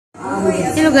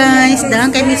Hello guys, dalang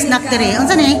kay Miss Snack dire.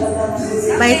 Unsa ni?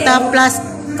 Vita Plus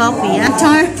Coffee.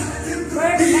 Anchor.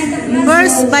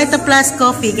 First Vita Plus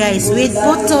Coffee guys with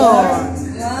photo.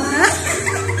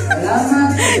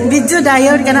 Video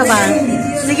dayon ka na ba?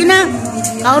 Sige na.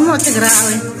 Kaon mo sigra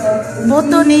oy.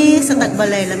 Photo ni sa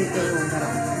tagbalay lang kayo.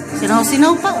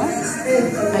 Sinaw-sinaw pa oh.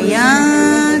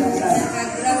 Ayan.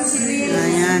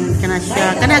 Ayan, kana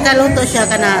siya. Kana galuto siya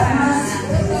kana.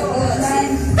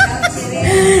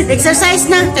 Exercise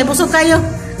na, kay busog kayo.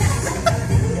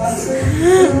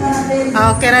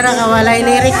 Okay na nakawalay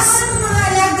lyrics.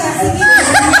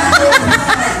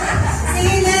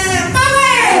 Sige na,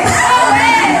 power!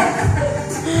 Power!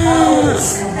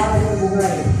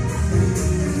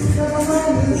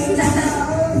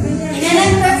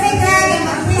 Inalang perfect ha,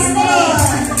 mag-mistake.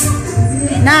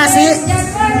 Na,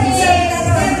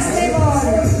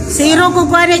 zero ko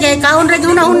pa rin, kay kaon rin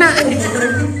una-una.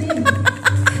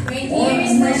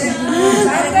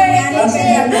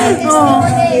 Oh.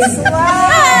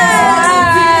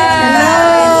 Hello.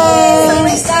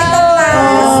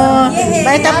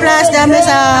 Vita Plus dami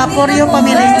sa for you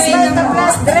family. Vita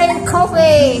Plus drink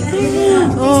coffee.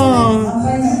 Oh.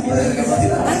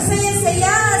 Ang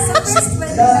saya-saya sa first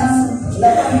Vita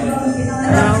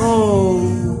Oh.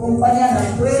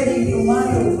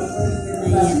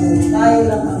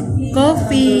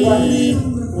 Coffee.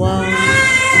 Wow.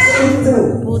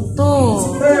 Puto.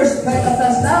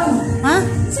 Ha?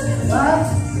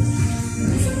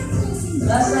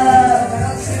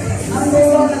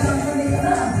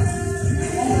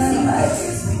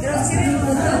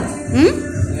 Hmm?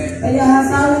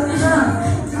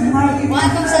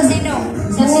 Watong sa sino?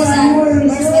 Sa season.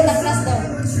 First Vita Plus daw.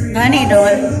 Gani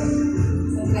doon.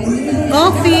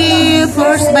 Coffee.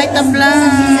 First Vita Plus.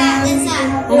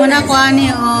 Kumuna ko ani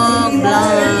o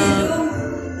vlog.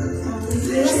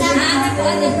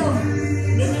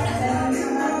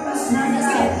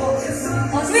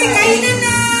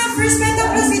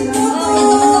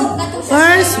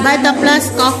 First Vita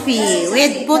Plus coffee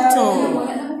with puto.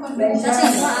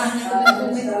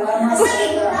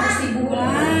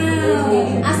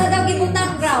 Asa daw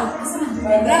gibutang ground?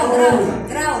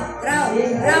 Ground.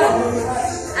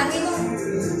 Ang imong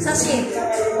sachet.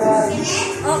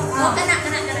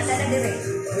 Kana dada dire.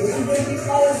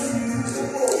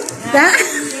 Da?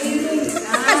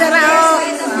 Adara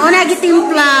o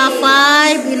nagitimpla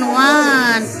 5 in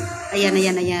 1. Ayan.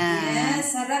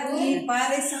 Yes, sarap ni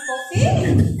pare sa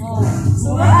coffee. Oh.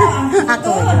 So,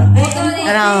 Ako. Ito ni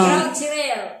ground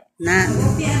cereal. Na.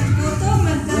 Coffee at puto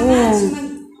magka-match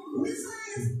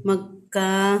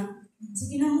Magka.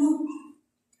 Sige na mo.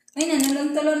 Ay,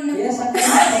 nanulong-tulon na. Yes,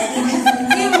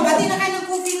 hindi mo, bati na kayo ng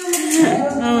coffee mo.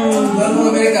 Doon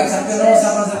mo Amerika, sa pero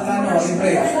sa plano,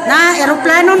 libre. Na,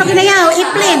 aeroplano na kinayaw,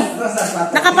 i-plane.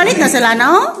 Nakapalit na sila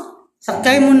na, oh.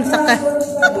 Sakay mo, sakay.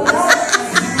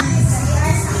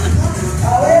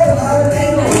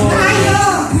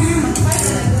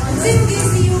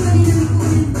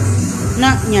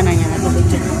 Na, yan na.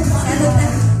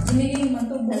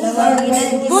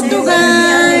 Puto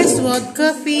guys, what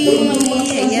coffee.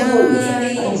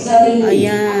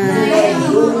 Ayan.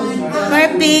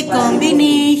 Perfect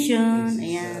combination.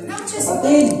 Ayan.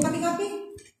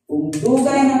 Kung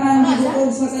dugay naman, dugay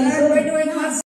sa kanila.